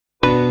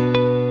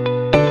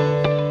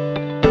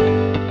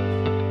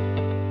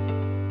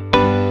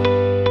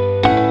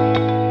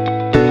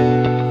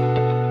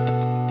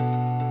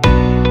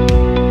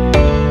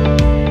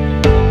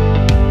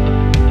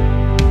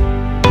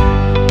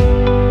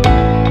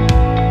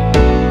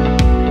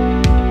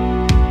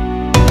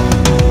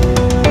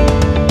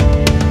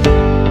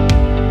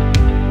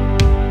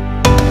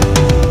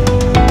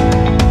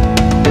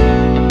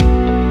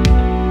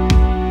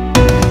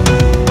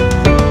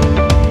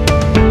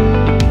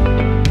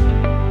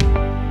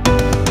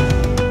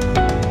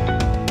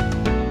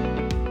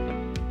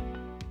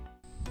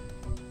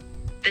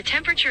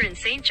temperature in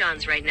St.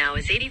 John's right now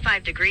is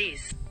 85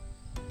 degrees.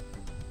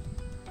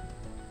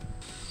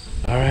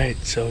 Alright,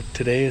 so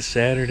today is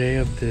Saturday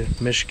of the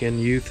Michigan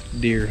Youth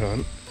Deer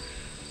Hunt.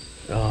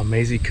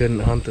 Maisie couldn't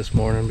hunt this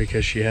morning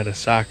because she had a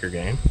soccer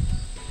game.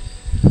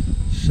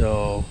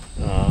 So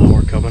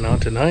we're coming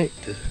out tonight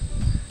to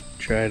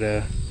try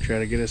to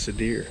get us a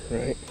deer,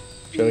 right?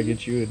 Try to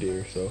get you a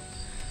deer. So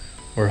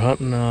we're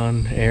hunting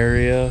on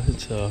area.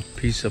 It's a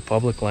piece of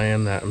public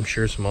land that I'm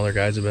sure some other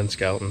guys have been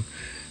scouting.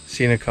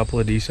 Seen a couple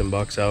of decent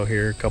bucks out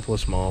here, a couple of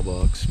small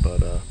bucks,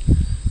 but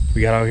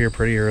we got out here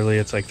pretty early.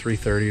 It's like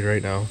 3:30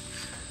 right now.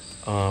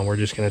 We're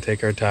just gonna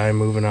take our time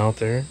moving out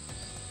there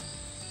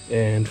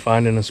and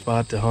finding a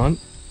spot to hunt.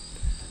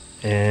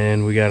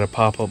 And we got a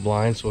pop-up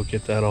blind, so we'll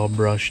get that all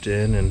brushed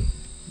in and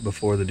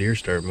before the deer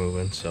start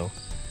moving. So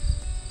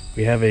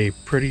we have a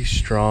pretty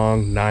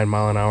strong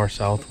 9-mile-an-hour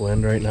south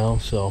wind right now,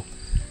 so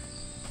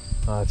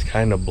it's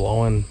kind of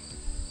blowing.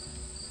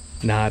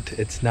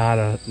 It's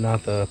not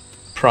the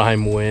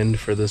prime wind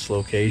for this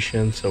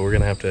location, so we're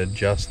gonna have to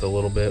adjust a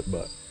little bit,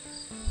 but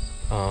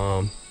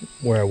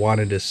where I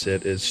wanted to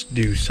sit is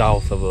due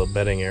south of a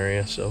bedding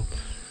area, so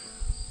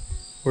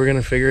we're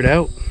gonna figure it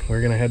out.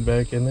 We're gonna head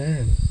back in there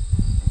and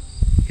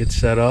get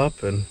set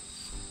up and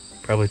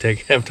probably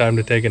have time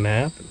to take a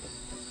nap and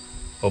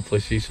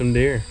hopefully see some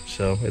deer.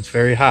 So it's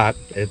very hot.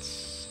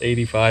 It's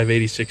 85,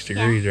 86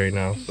 degrees right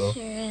now, so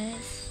sure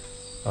is.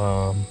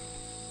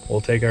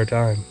 We'll take our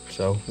time.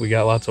 So we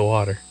got lots of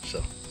water,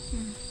 so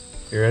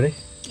you ready?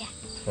 Yeah.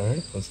 All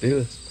right, let's do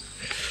this.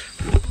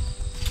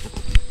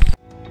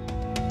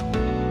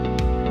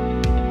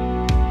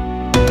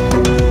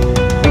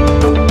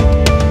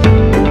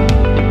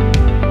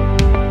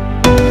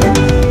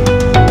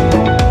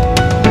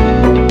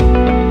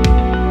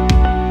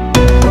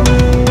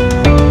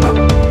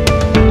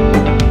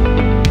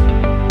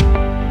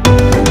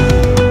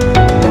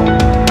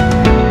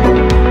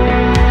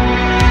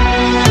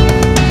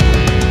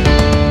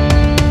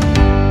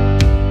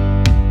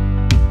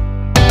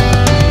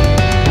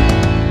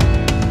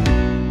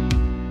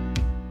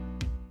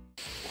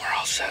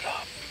 Set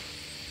up.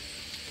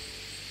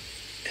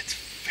 It's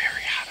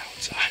very hot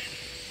outside.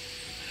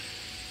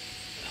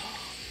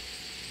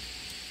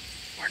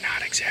 We're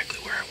not exactly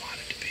where I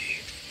wanted to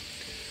be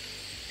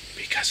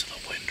because of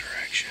the wind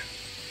direction,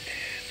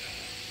 and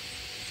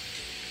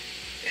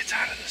it's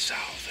out of the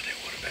south, and it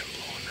would have been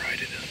blowing right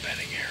into the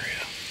bedding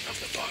area of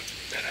the buck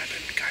that I've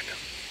been kind of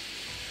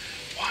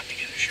wanting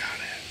to get a shot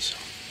at. So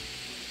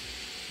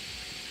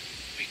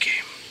we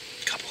came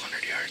a couple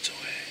hundred yards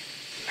away.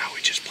 Now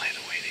we just play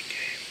the waiting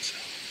game, so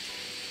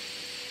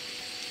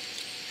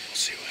we'll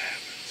see what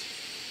happens.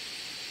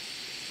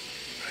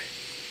 Right?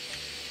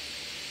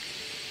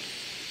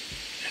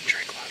 And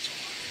drink lots of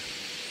water.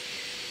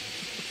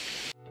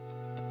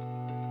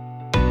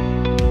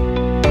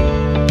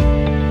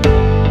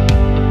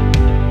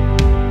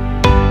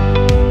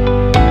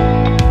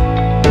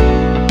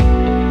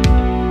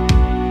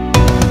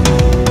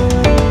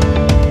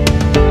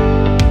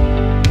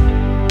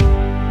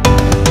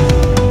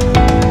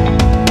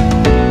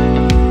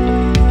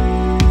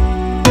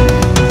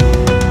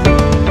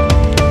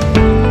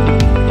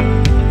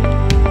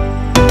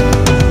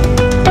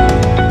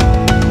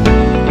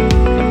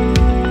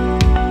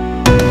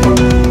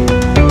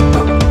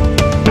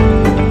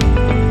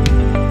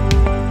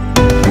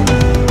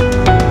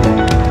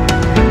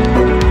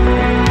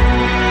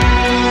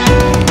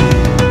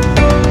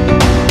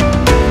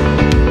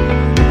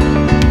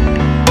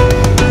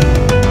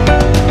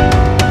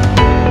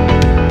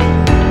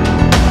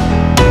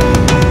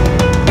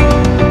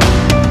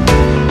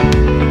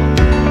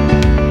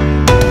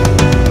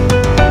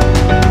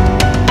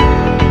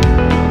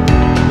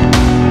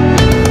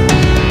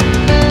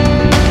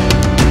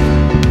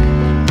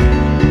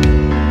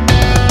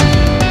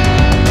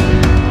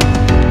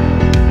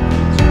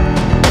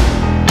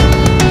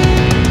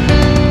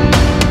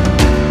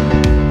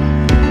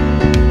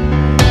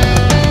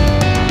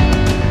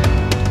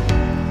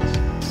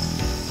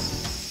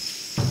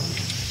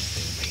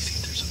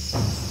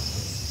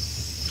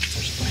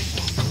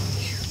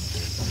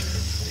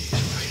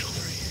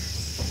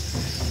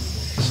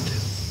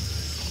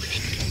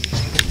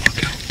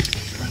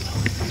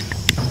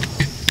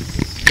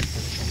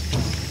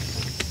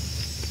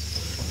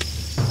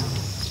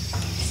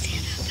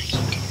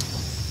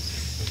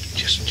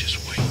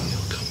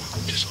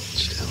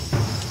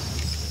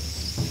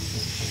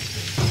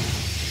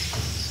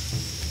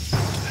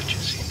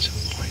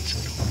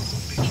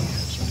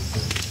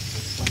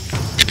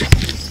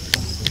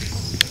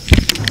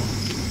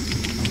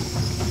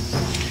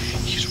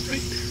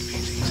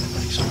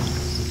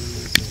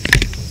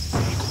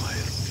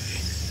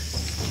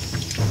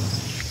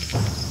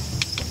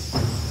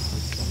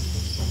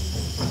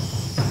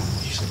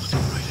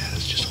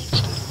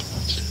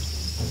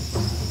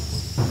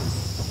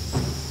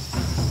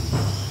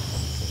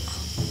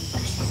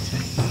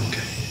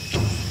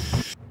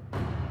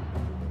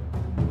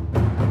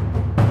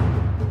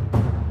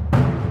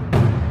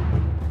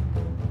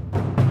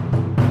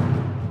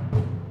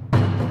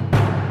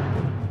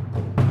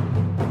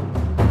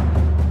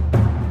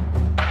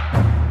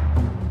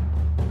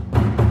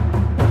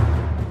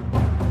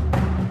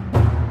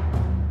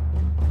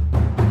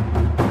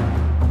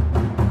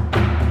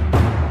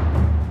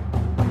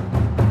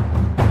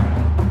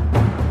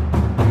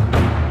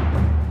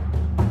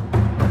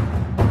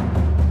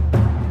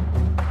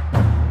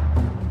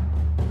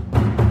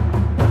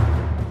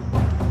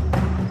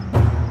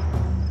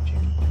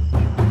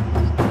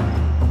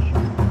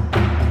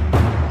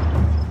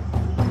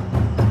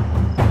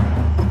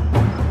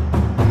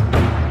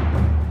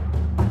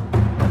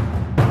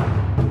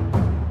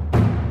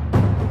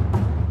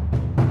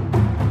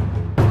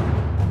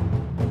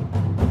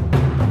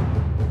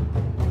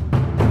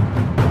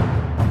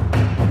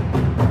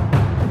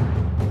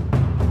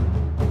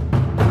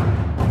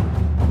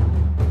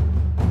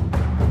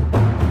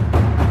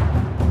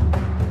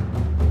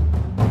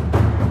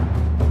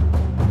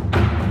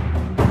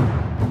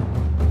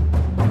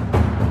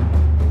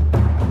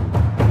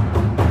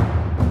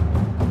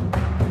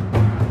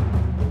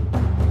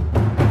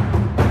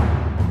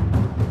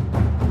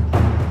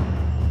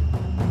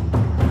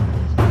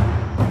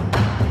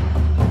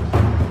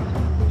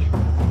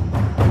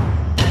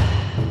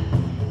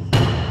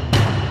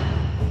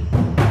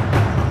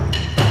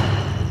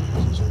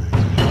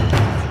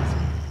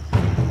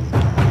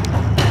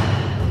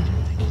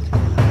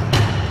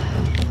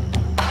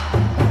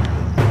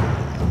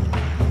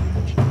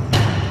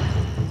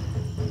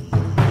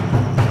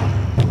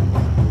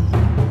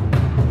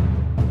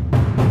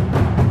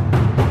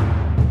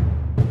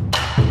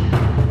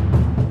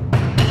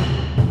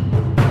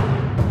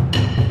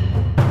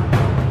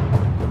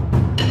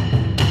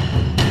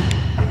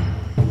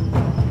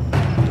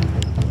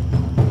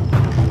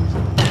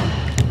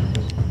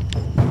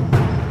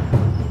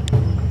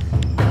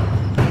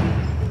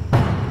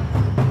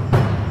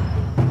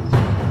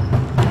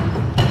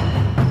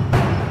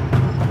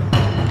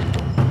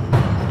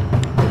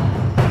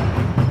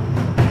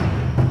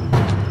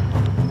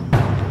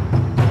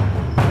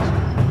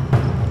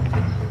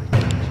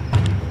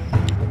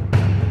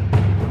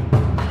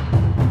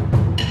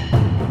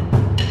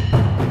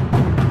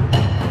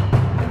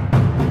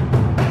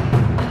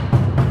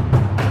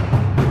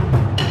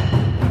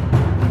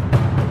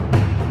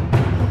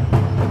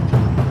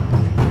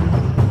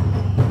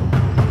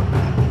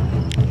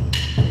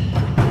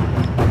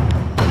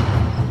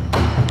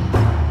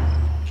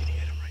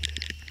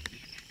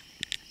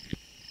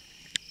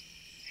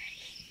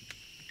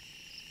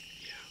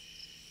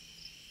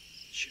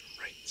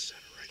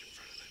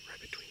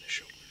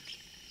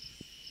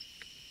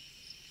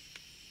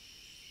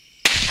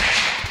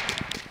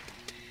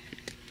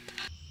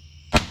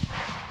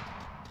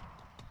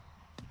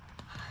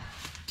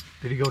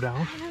 Did he go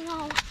down? I don't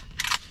know.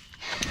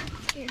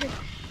 I'm scared.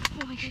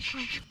 Oh my gosh,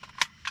 fine.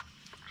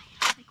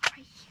 I am like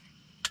right here.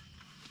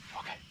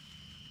 Okay.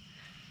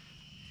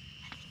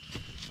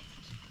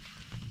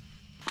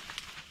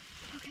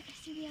 Okay, I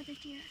see the other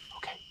deer.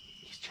 Okay,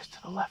 he's just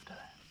to the left of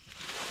that.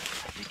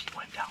 I think he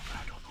went down, but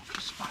I don't know if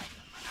he's spying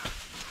him or not.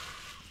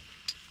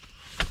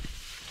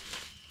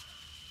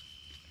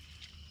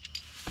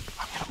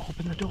 I'm gonna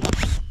open the door.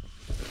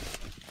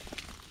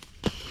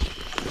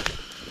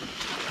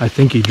 I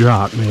think he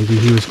dropped, maybe.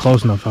 He was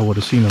close enough, I would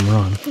have seen him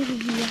run. Yes.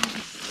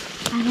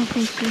 I don't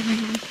think he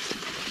ran.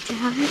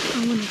 Dad,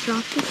 I want to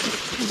drop this.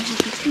 It's kind of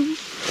heavy to me.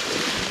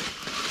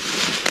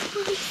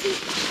 Oh, I see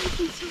it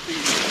shaking so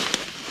bad.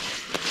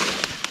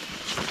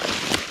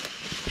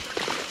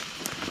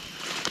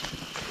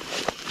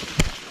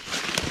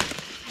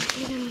 I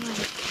hit him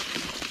like,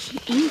 he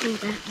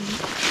angled at me.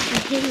 I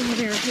hit him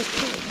where it hit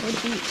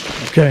deep.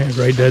 Okay,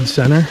 right dead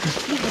center.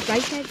 Yeah,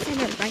 right dead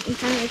center, right in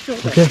front of the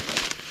shoulder. Okay,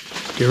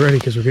 get ready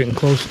because we're getting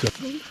close to it.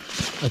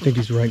 I think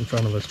he's right in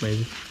front of us,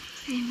 maybe.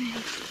 Amen.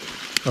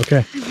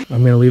 Okay,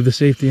 I'm gonna leave the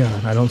safety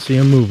on. I don't see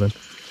him moving.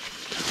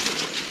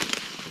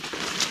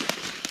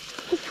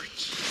 Oh,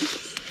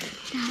 jeez.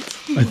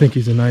 That's him. I think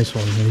he's a nice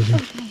one, maybe.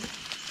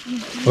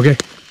 Okay. Okay,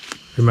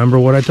 remember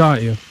what I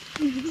taught you.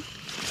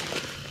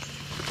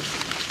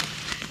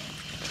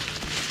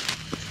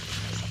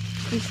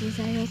 Is his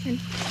eye open?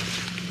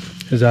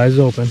 His eyes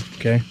open.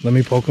 Okay, let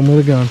me poke him with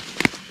a gun.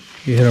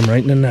 You hit him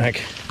right in the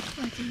neck.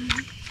 What's in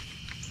there?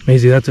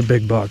 Maizy, that's a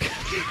big buck.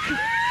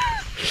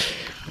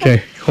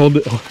 Okay, hold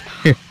it.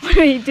 Here, What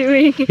are you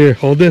doing? here,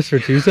 hold this for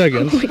 2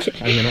 seconds. Okay.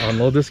 I'm gonna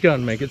unload this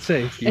gun, make it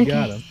safe. You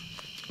got him.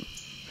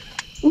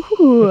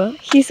 Ooh,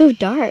 he's so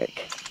dark.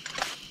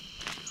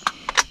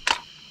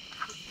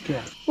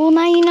 Okay. Well,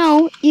 now you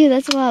know. Ew,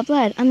 that's a lot of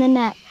blood on the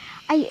neck.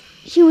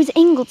 He was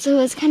angled, so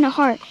it was kind of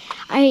hard.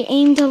 I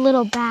aimed a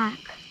little back,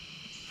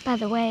 by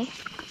the way.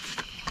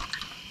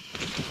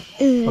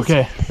 Ew,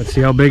 Okay, let's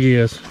see how big he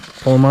is.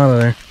 Pull him out of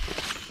there.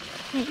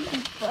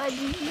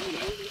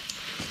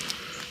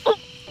 Oh.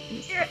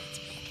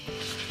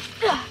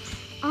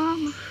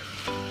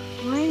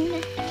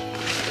 1,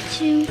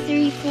 2,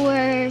 3,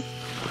 4,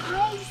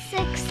 5,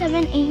 6,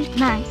 7, 8,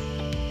 9.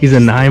 He's a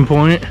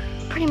 9-point.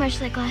 Pretty much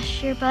like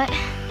last year, but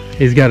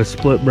He's got a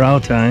split brow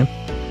tine.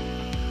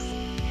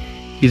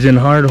 He's in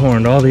hard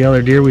horned. All the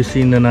other deer we've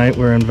seen tonight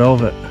were in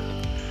velvet.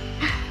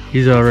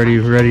 He's already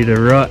ready to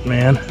rut,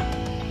 man.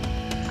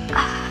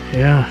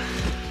 Yeah.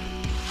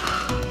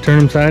 Turn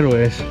him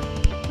sideways.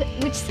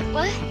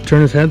 what?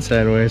 Turn his head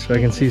sideways so I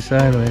can see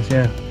sideways,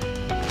 yeah.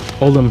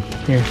 Hold him,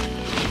 here.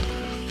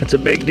 That's a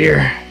big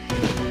deer.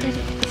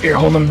 Here,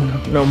 hold him.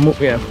 No,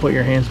 move, yeah, put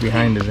your hands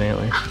behind his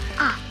antlers.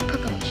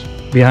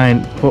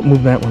 Behind,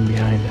 move that one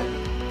behind.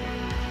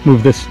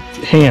 Move this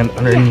hand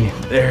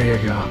underneath. There you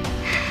go.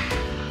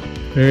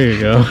 There you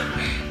go.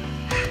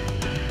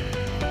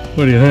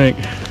 What do you think?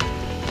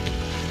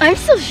 I'm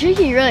still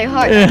shaking really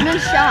hard. Yeah. I'm in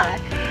shock.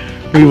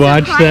 We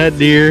watched that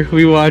deer.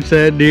 We watched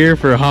that deer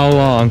for how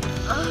long?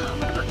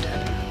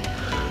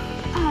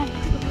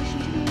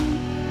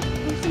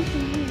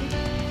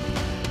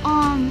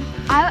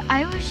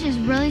 I was just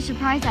really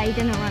surprised that he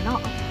didn't run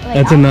off. Like,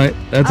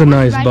 That's a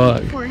nice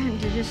buck. For him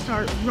to just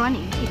start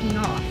running, taking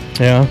off,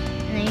 Yeah.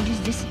 and then he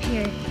just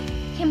disappeared.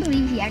 Can't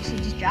believe he actually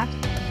just dropped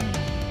it.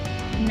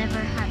 Never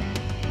had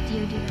a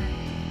deer do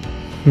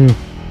that.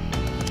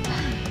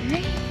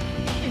 Right?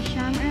 Should have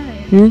shot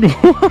him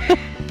earlier.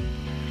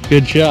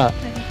 Good shot.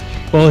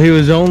 Well, he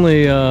was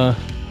only. I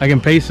can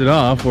pace it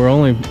off. We're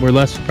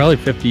less, probably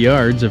 50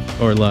 yards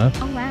or less.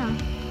 Oh wow.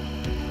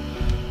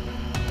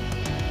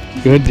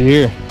 Good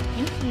deer.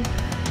 Thank you.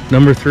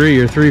 Number 3,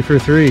 you're 3 for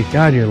 3.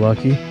 God, you're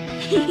lucky.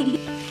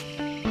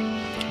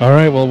 All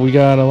right, well, we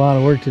got a lot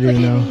of work to do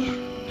now.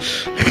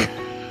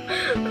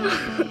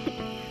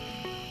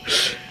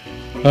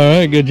 All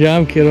right, good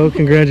job, kiddo.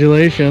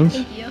 Congratulations.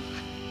 Thank you.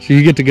 So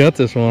you get to gut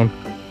this one.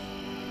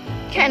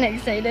 Kind of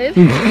excited.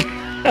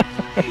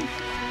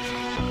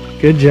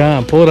 Good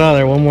job. Pull it out of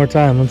there one more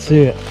time. Let's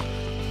see it.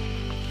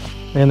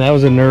 Man, that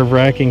was a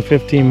nerve-wracking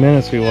 15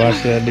 minutes we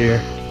watched that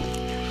deer.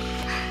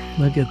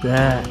 Look at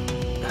that.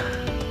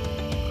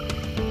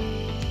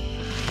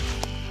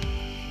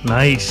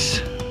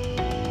 Nice.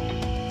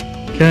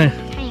 Okay.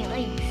 Tiny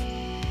legs.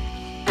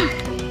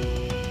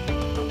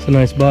 It's a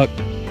nice buck.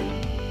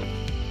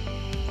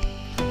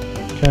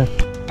 Okay.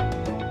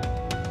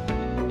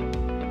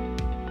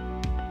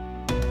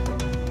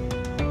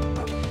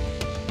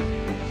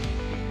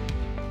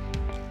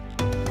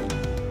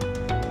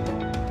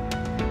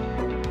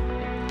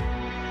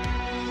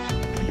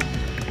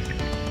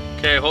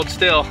 Okay, hold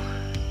still.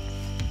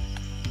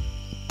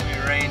 Let me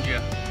range you.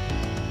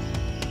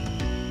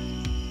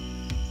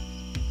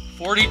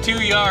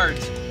 42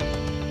 yards.